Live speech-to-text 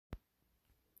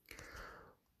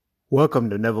Welcome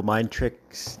to Neville Mind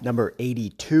Tricks number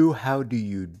 82. How do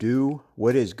you do?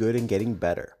 What is good and getting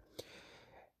better?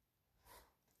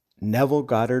 Neville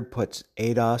Goddard puts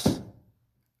Aldous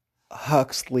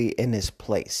Huxley in his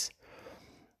place.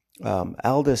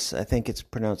 Aldous, I think it's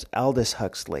pronounced Aldous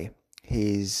Huxley.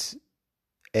 He's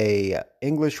a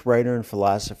English writer and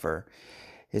philosopher.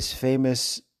 His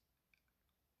famous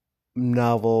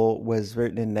novel was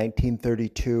written in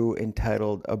 1932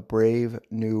 entitled A Brave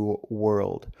New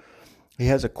World. He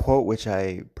has a quote which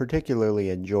I particularly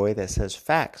enjoy that says,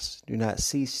 "Facts do not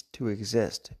cease to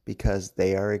exist because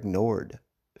they are ignored.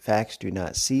 Facts do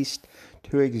not cease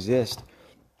to exist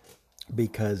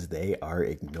because they are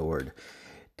ignored."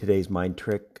 Today's mind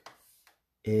trick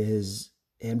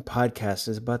podcast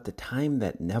is about the time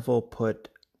that Neville put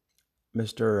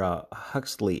Mr.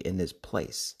 Huxley in his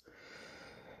place.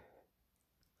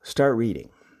 Start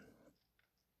reading.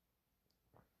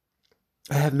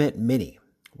 I have met many,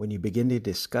 when you begin to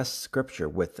discuss scripture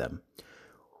with them,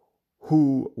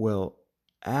 who will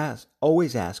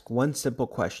always ask one simple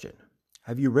question: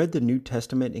 have you read the New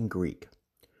Testament in Greek?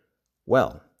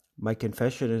 Well, my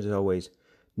confession is always,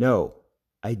 no,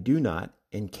 I do not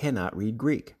and cannot read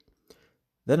Greek.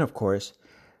 Then, of course,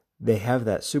 they have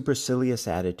that supercilious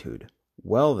attitude.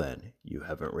 Well then, you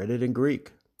haven't read it in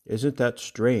Greek. Isn't that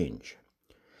strange?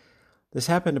 This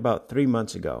happened about 3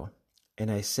 months ago, and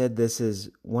I said this is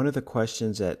one of the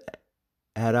questions that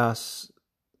Adolf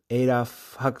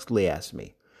Huxley asked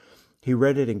me. He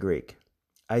read it in Greek.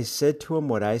 I said to him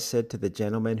what I said to the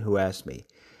gentleman who asked me.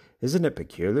 Isn't it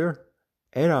peculiar?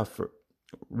 Adolf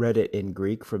read it in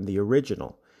Greek from the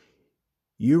original.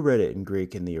 You read it in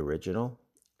Greek in the original.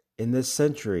 In this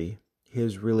century, he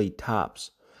is really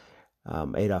tops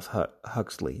Adolf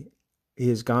Huxley. He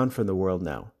is gone from the world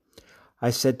now. I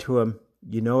said to him,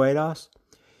 you know, Adolf,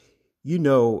 you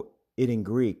know it in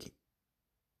Greek,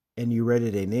 and you read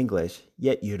it in English,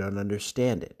 yet you don't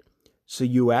understand it. So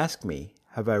you ask me,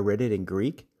 have I read it in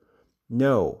Greek?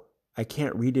 No, I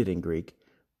can't read it in Greek,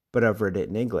 but I've read it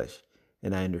in English,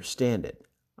 and I understand it.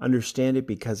 Understand it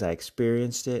because I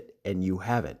experienced it, and you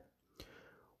haven't.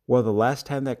 Well, the last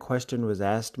time that question was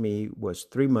asked me was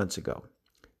 3 months ago.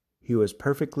 He was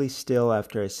perfectly still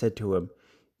after I said to him,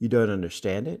 you don't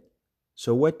understand it?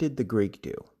 So what did the Greek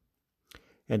do?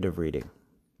 End of reading.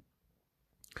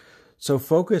 So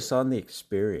focus on the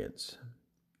experience.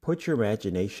 Put your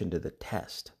imagination to the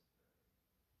test.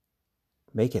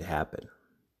 Make it happen.